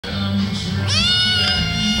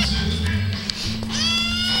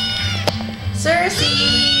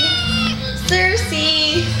Cersei!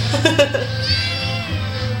 Cersei!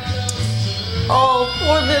 Oh,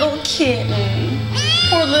 poor little kitten.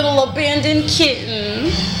 Poor little abandoned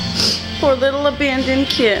kitten. Poor little abandoned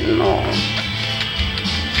kitten. Oh.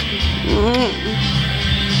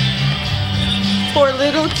 Poor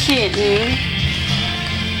little kitten.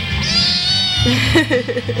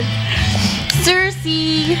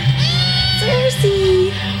 Cersei!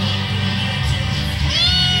 Cersei!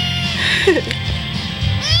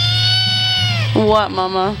 What,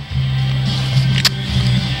 Mama?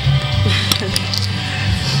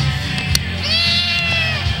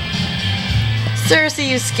 Cersei,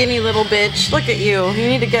 you skinny little bitch. Look at you. You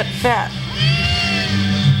need to get fat.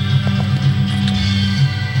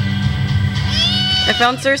 I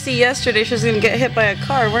found Cersei yesterday. She was going to get hit by a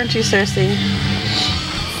car, weren't you, Cersei?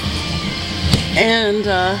 And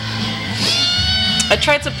I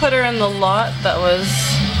tried to put her in the lot that was...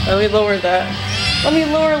 Let me lower that. Let me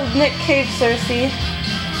lower Nick Cave, Cersei.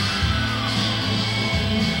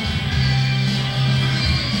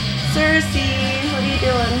 Cersei, what are you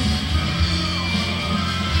doing?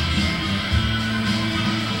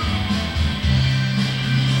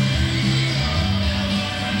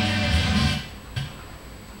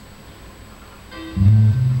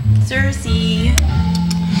 Cersei.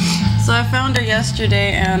 So I found her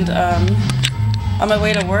yesterday and on my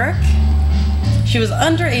way to work, she was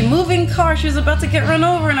under a moving car. She was about to get run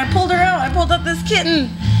over and I pulled her out. I pulled out this kitten.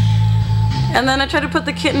 And then I tried to put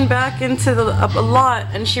the kitten back into the lot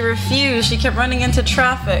and she refused. She kept running into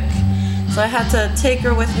traffic. So I had to take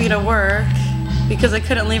her with me to work because I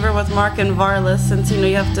couldn't leave her with Mark and Varla since, you know,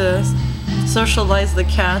 you have to socialize the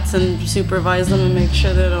cats and supervise them and make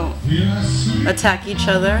sure they don't attack each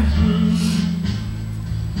other.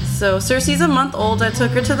 So Cersei's a month old. I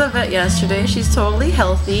took her to the vet yesterday. She's totally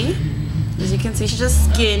healthy. As you can see, she's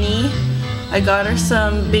just skinny. I got her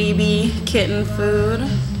some baby kitten food.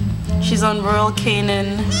 She's on Royal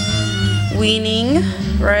Canin weaning,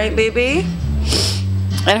 right, baby?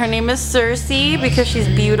 And her name is Cersei because she's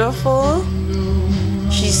beautiful.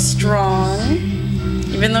 She's strong.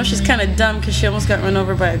 Even though she's kind of dumb because she almost got run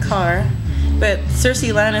over by a car. But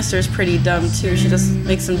Cersei Lannister is pretty dumb too. She just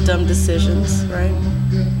makes some dumb decisions, right?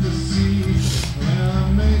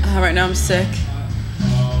 Right now I'm sick.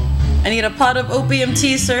 I need a pot of opium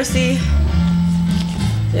tea, Cersei.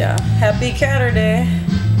 Yeah, happy Caturday.